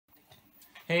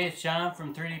Hey, it's John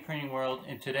from 3D Printing World,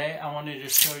 and today I wanted to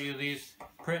show you these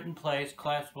print-in-place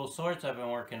collapsible swords I've been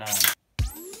working on.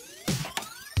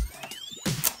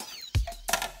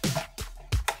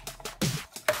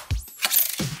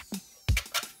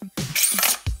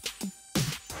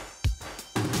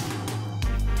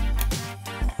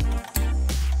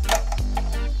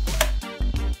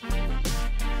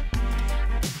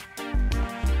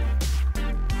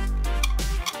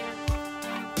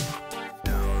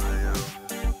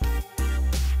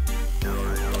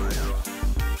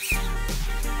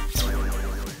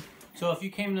 So if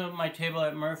you came to my table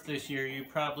at Murph this year, you've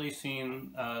probably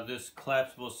seen this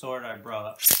collapsible sword I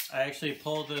brought. I actually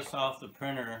pulled this off the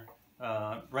printer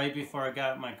right before I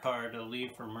got my car to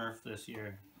leave for Murph this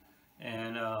year.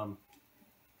 And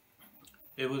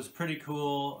it was pretty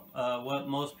cool. What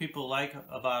most people like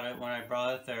about it when I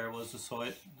brought it there was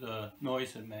the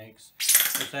noise it makes.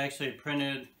 It's actually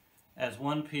printed as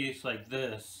one piece like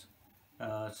this.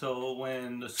 So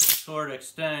when the sword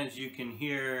extends, you can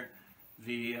hear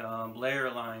the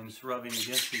layer lines rubbing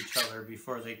against each other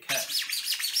before they catch,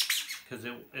 because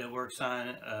it works on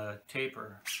a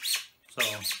taper. So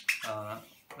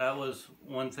that was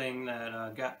one thing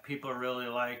that people really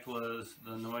liked, was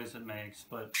the noise it makes.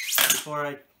 But before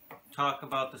I talk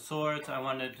about the swords, I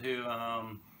wanted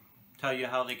to tell you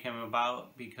how they came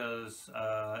about, because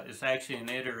it's actually an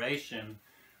iteration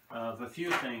of a few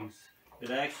things.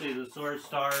 The sword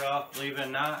started off, believe it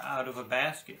or not, out of a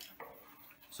basket.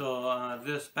 So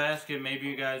this basket, maybe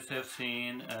you guys have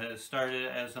seen, started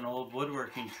as an old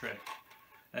woodworking trick.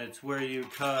 It's where you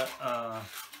cut a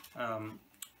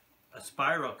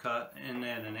spiral cut in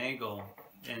at an angle,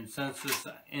 and since it's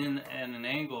in at an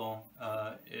angle,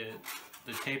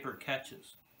 the taper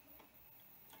catches.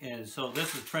 And so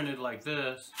this is printed like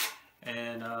this,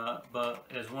 and but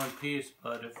as one piece,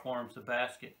 but it forms a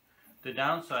basket. The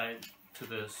downside to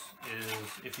this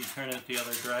is if you turn it the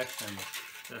other direction,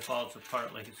 it falls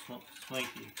apart like a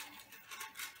slinky.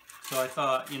 So I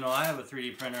thought, I have a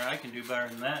 3D printer, I can do better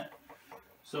than that.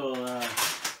 So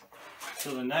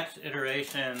so the next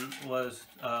iteration was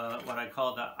what I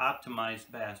call the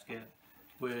optimized basket,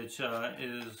 which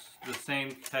is the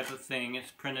same type of thing.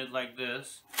 It's printed like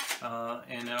this,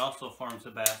 and it also forms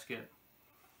a basket.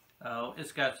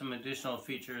 It's got some additional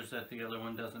features that the other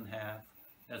one doesn't have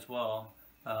as well.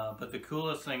 But the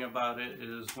coolest thing about it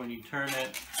is when you turn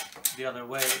it the other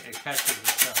way, it catches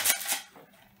itself.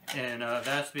 And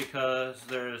that's because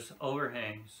there's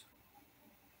overhangs,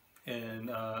 and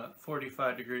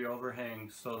 45-degree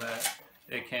overhangs, so that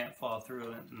it can't fall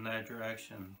through it in that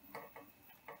direction.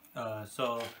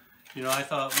 So, I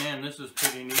thought, man, this is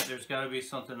pretty neat. There's got to be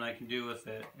something I can do with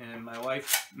it. And my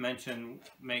wife mentioned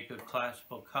make a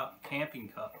collapsible camping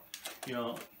cup.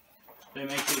 They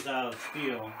make these out of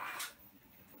steel.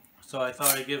 So I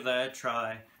thought I'd give that a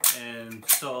try, and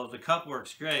so the cup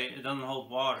works great. It doesn't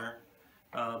hold water,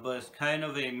 but it's kind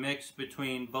of a mix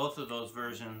between both of those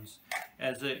versions.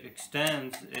 As it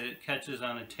extends, it catches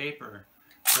on a taper,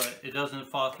 but it doesn't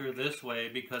fall through this way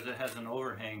because it has an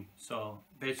overhang. So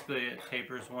basically it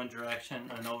tapers one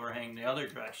direction and overhang the other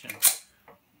direction,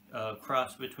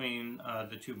 cross between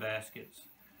the two baskets.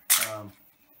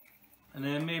 And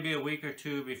then maybe a week or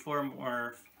two before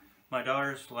Murph, my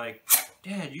daughter's like,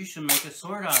 "Dad, you should make a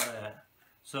sword out of that."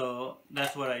 So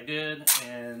that's what I did,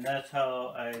 and that's how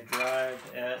I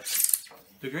arrived at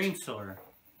the green sword.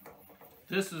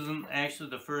 This isn't actually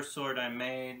the first sword I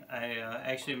made. I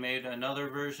actually made another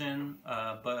version,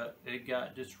 but it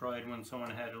got destroyed when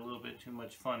someone had a little bit too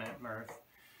much fun at Murph.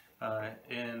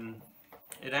 And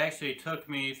it actually took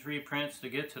me 3 prints to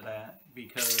get to that,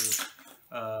 because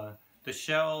the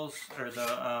shells, or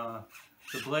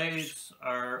the blades,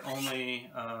 are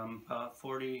only about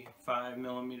 45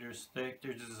 millimeters thick.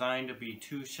 They're designed to be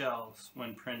 2 shells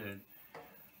when printed.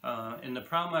 And the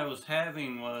problem I was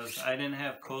having was I didn't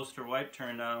have coaster wipe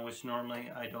turned on, which normally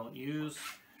I don't use,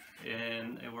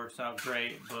 and it works out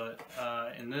great. But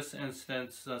in this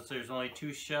instance, since there's only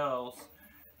 2 shells,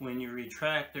 when you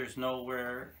retract, there's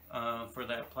nowhere for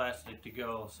that plastic to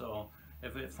go. So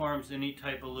if it forms any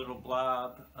type of little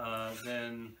blob,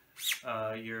 then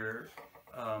your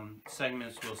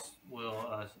segments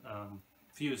will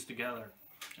fuse together.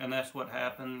 And that's what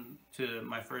happened to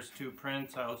my first 2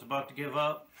 prints. I was about to give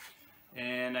up,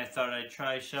 and I thought I'd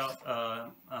try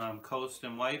coast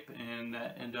and wipe, and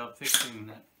that ended up fixing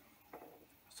it.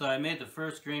 So I made the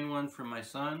first green one for my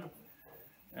son.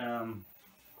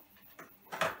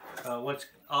 What's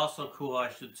also cool, I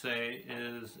should say,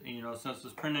 is, since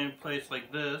it's printed in place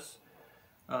like this,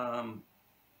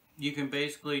 you can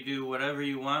basically do whatever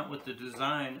you want with the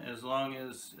design, as long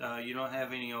as you don't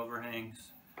have any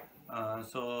overhangs.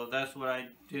 So that's what I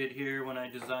did here when I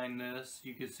designed this.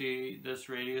 You can see this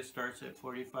radius starts at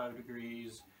 45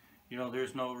 degrees. You know,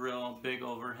 there's no real big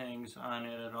overhangs on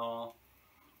it at all.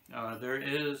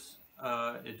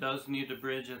 It does need a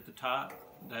bridge at the top.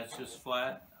 That's just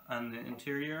flat on the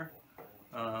interior,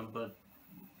 but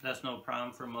that's no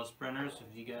problem for most printers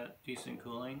if you got decent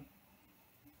cooling.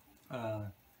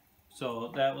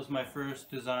 So that was my first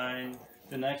design.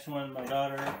 The next one, my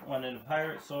daughter wanted a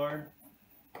pirate sword,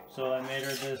 so I made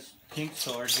her this pink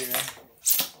sword here.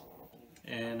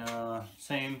 And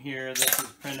same here, this is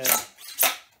printed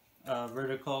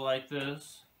vertical like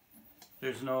this.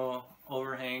 There's no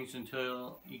overhangs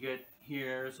until you get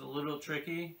here. It's a little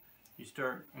tricky. You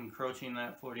start encroaching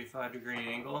that 45-degree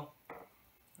angle,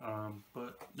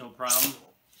 but no problem.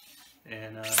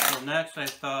 And so next I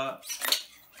thought,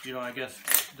 you know, I guess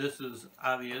this is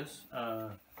obvious,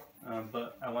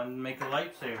 but I wanted to make a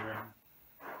lightsaber.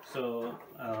 So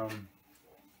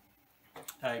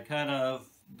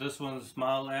this one's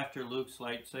modeled after Luke's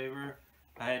lightsaber.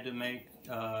 I had to make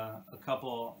a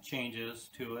couple changes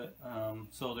to it,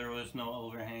 so there was no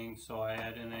overhang. So I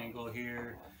had an angle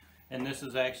here, and this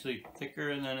is actually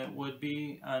thicker than it would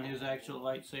be on his actual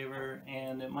lightsaber,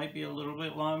 and it might be a little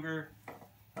bit longer,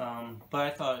 but I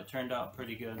thought it turned out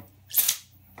pretty good.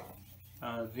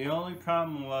 The only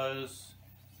problem was,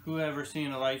 who ever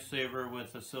seen a lightsaber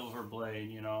with a silver blade,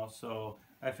 you know? So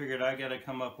I figured I gotta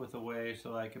come up with a way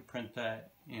so I could print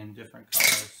that in different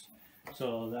colors.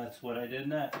 So that's what I did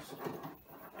next.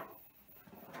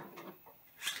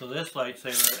 So this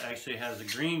lightsaber actually has a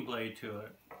green blade to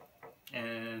it.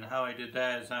 And how I did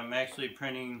that is I'm actually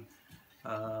printing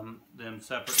them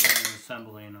separately and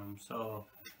assembling them. So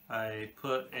I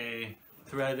put a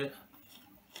thread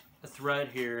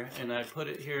here, and I put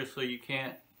it here so you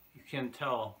can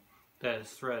tell that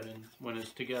it's threaded when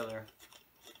it's together.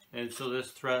 And so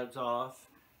this threads off,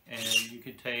 and you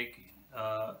could take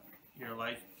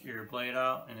your blade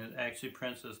out, and it actually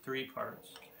prints as 3 parts.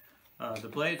 The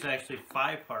blade's actually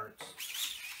 5 parts.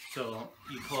 So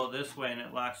you pull it this way and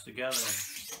it locks together.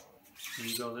 And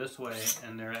you go this way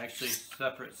and they're actually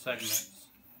separate segments.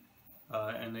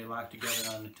 And they lock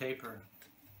together on the taper.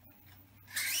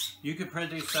 You could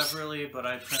print these separately, but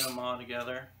I print them all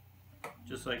together,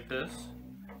 just like this.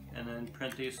 And then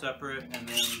print these separate, and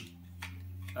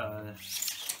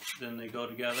then they go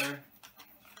together.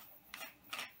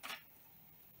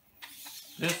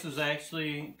 This is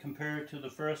actually, compared to the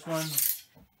first one,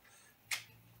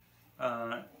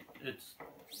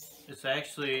 it's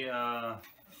actually a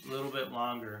little bit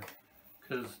longer,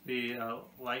 because the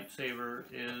lightsaber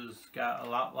is got a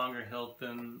lot longer hilt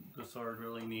than the sword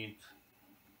really needs.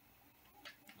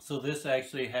 So this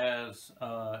actually has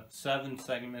 7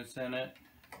 segments in it.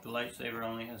 The lightsaber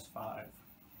only has 5.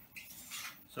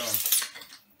 So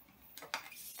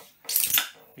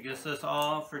I guess that's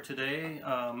all for today.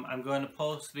 I'm going to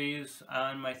post these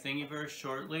on my Thingiverse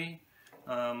shortly.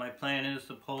 My plan is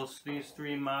to post these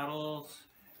 3 models,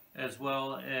 as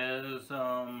well as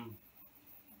I'm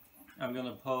going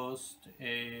to post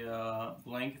a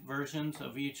blank versions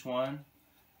of each one,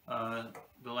 the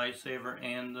lightsaber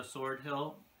and the sword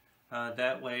hilt.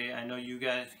 That way I know you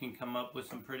guys can come up with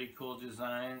some pretty cool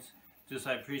designs.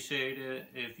 I appreciate it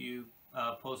if you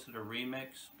posted a remix,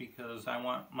 because I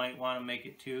might want to make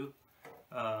it too.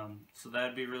 So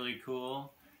that'd be really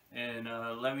cool. And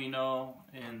let me know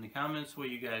in the comments what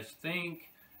you guys think.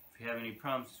 If you have any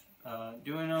problems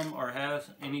doing them, or have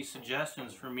any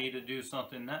suggestions for me to do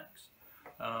something next.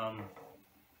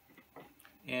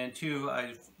 And 2,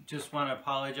 I just want to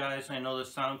apologize. I know the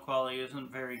sound quality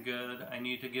isn't very good. I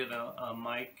need to get a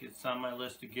mic. It's on my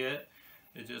list to get.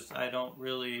 I don't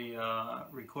really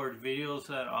record videos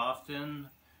that often,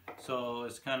 so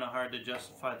it's kind of hard to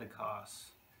justify the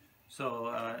costs.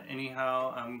 So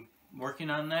anyhow, I'm working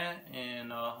on that,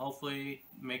 and hopefully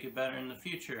make it better in the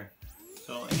future.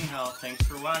 So anyhow, thanks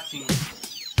for watching.